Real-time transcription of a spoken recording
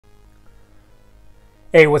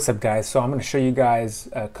Hey, what's up guys? So I'm going to show you guys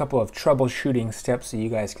a couple of troubleshooting steps that you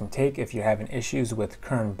guys can take if you're having issues with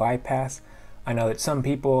Kern bypass. I know that some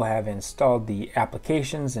people have installed the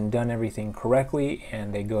applications and done everything correctly,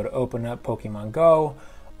 and they go to open up Pokemon Go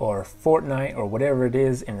or Fortnite or whatever it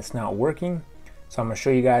is and it's not working. So I'm going to show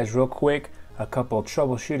you guys real quick a couple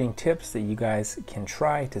troubleshooting tips that you guys can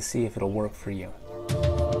try to see if it'll work for you.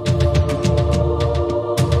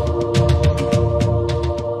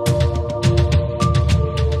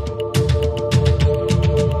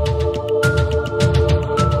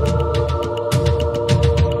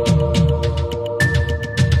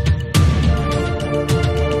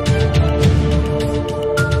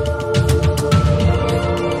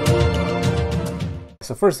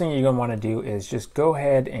 So first thing you're going to want to do is just go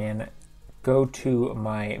ahead and go to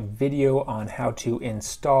my video on how to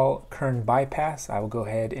install Kern bypass. I will go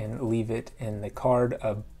ahead and leave it in the card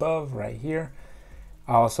above right here.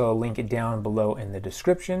 I'll also link it down below in the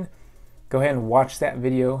description. Go ahead and watch that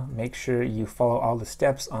video. Make sure you follow all the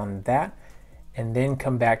steps on that, and then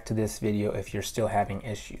come back to this video if you're still having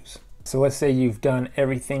issues. So let's say you've done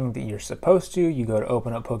everything that you're supposed to. You go to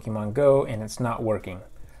open up Pokemon Go and it's not working.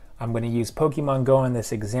 I'm going to use Pokemon Go in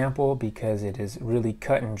this example because it is really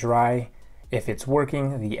cut and dry. If it's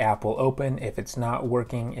working, the app will open. If it's not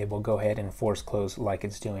working, it will go ahead and force close like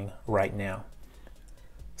it's doing right now.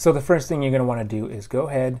 So the first thing you're going to want to do is go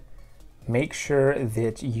ahead, make sure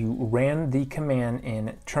that you ran the command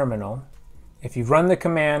in terminal. If you've run the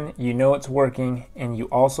command, you know it's working, and you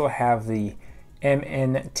also have the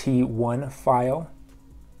MNT1 file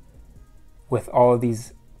with all of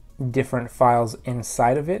these different files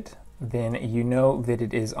inside of it, then you know that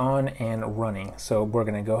it is on and running. So we're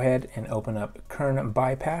going to go ahead and open up Kern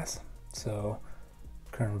bypass. So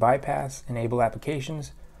Kern bypass, enable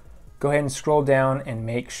applications. Go ahead and scroll down and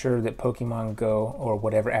make sure that Pokemon Go or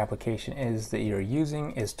whatever application is that you're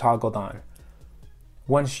using is toggled on.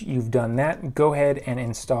 Once you've done that, go ahead and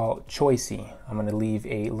install Choicey. I'm going to leave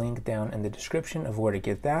a link down in the description of where to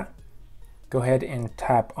get that. Go ahead and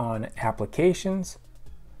tap on applications.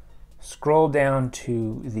 Scroll down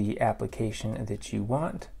to the application that you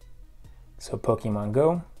want. So Pokemon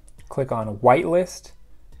Go, click on whitelist.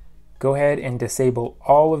 Go ahead and disable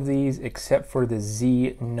all of these except for the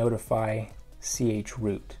Z notify ch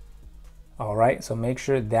root. All right, so make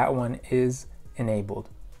sure that one is enabled.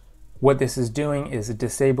 What this is doing is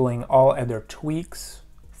disabling all other tweaks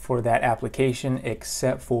for that application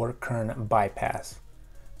except for Kern bypass.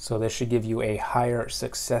 So this should give you a higher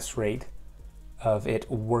success rate of it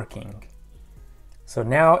working. So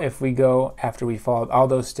now if we go, after we followed all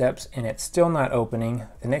those steps and it's still not opening,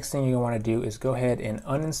 the next thing you want to do is go ahead and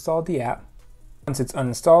uninstall the app. Once it's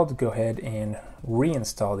uninstalled, go ahead and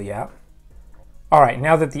reinstall the app. All right,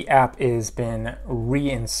 now that the app has been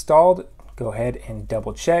reinstalled, go ahead and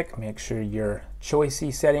double check, make sure your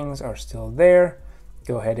Choicey settings are still there.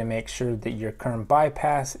 Go ahead and make sure that your Kern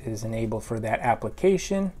bypass is enabled for that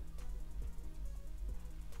application.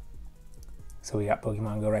 So we got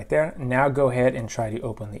Pokemon Go right there. Now go ahead and try to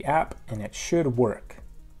open the app and it should work.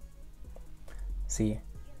 See,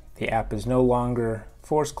 the app is no longer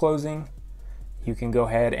force closing. You can go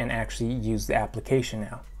ahead and actually use the application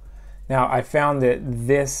now. Now I found that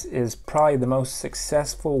this is probably the most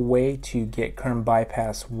successful way to get Kern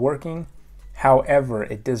bypass working. However,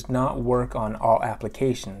 it does not work on all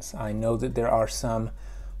applications. I know that there are some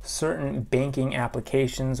certain banking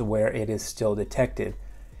applications where it is still detected.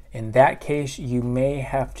 In that case, you may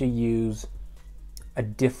have to use a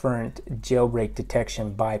different jailbreak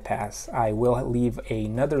detection bypass. I will leave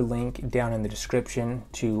another link down in the description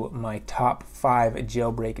to my top 5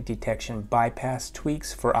 jailbreak detection bypass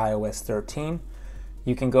tweaks for iOS 13.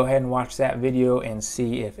 You can go ahead and watch that video and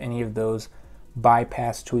see if any of those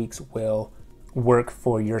bypass tweaks will work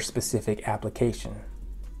for your specific application.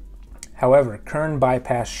 However, Kern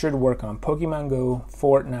bypass should work on Pokemon Go,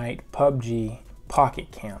 Fortnite, PUBG,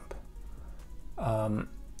 Pocket Camp.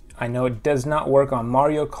 I know it does not work on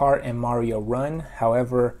Mario Kart and Mario Run.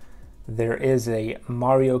 However, there is a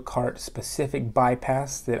Mario Kart specific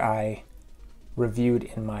bypass that I reviewed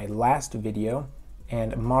in my last video,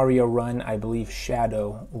 and Mario Run, I believe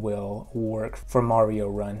Shadow will work for Mario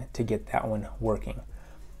Run to get that one working.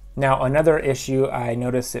 Now, another issue I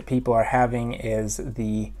noticed that people are having is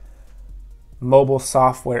the mobile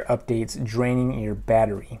software updates draining your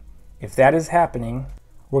battery. If that is happening,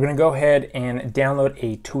 we're going to go ahead and download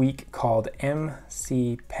a tweak called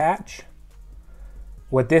MC Patch.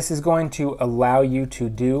 What this is going to allow you to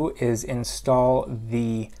do is install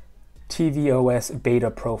the tvOS beta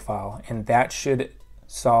profile, and that should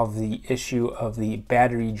solve the issue of the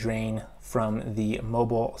battery drain from the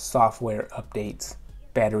mobile software updates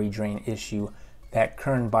battery drain issue that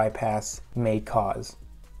Kern bypass may cause.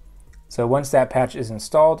 So once that patch is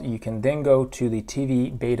installed, you can then go to the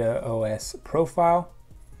TV Beta OS profile.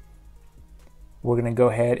 We're going to go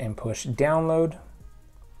ahead and push download,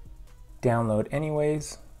 download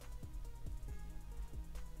anyways,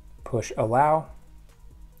 push allow.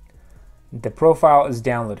 The profile is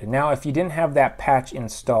downloaded. Now, if you didn't have that patch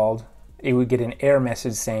installed, it would get an error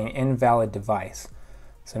message saying invalid device.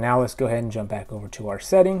 So now let's go ahead and jump back over to our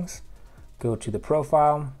settings, go to the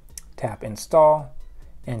profile, tap install,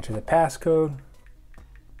 enter the passcode,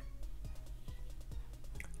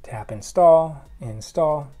 tap install,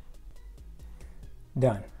 install,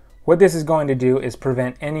 done. What this is going to do is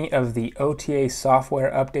prevent any of the OTA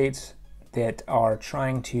software updates that are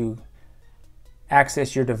trying to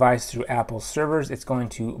access your device through Apple's servers. It's going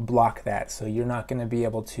to block that. So you're not going to be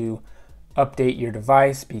able to update your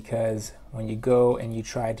device, because when you go and you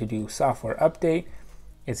try to do software update,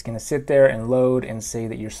 it's going to sit there and load and say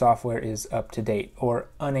that your software is up to date or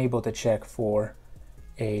unable to check for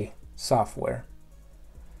a software.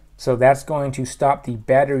 So that's going to stop the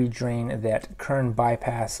battery drain that Kern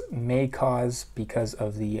bypass may cause because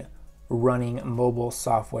of the running mobile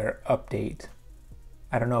software update.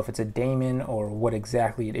 I don't know if it's a daemon or what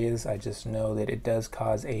exactly it is. I just know that it does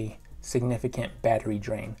cause a significant battery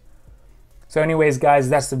drain. So anyways, guys,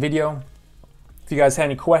 that's the video. If you guys have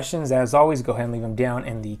any questions, as always, go ahead and leave them down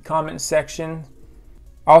in the comment section.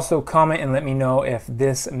 Also comment and let me know if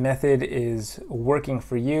this method is working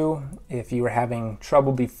for you. If you were having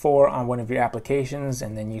trouble before on one of your applications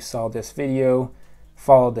and then you saw this video,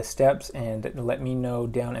 follow the steps and let me know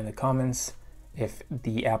down in the comments if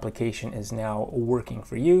the application is now working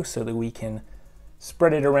for you, so that we can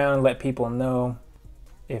spread it around and let people know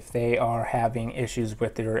if they are having issues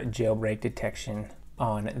with their jailbreak detection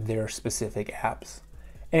on their specific apps.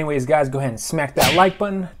 Anyways, guys, go ahead and smack that like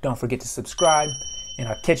button. Don't forget to subscribe, and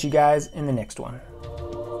I'll catch you guys in the next one.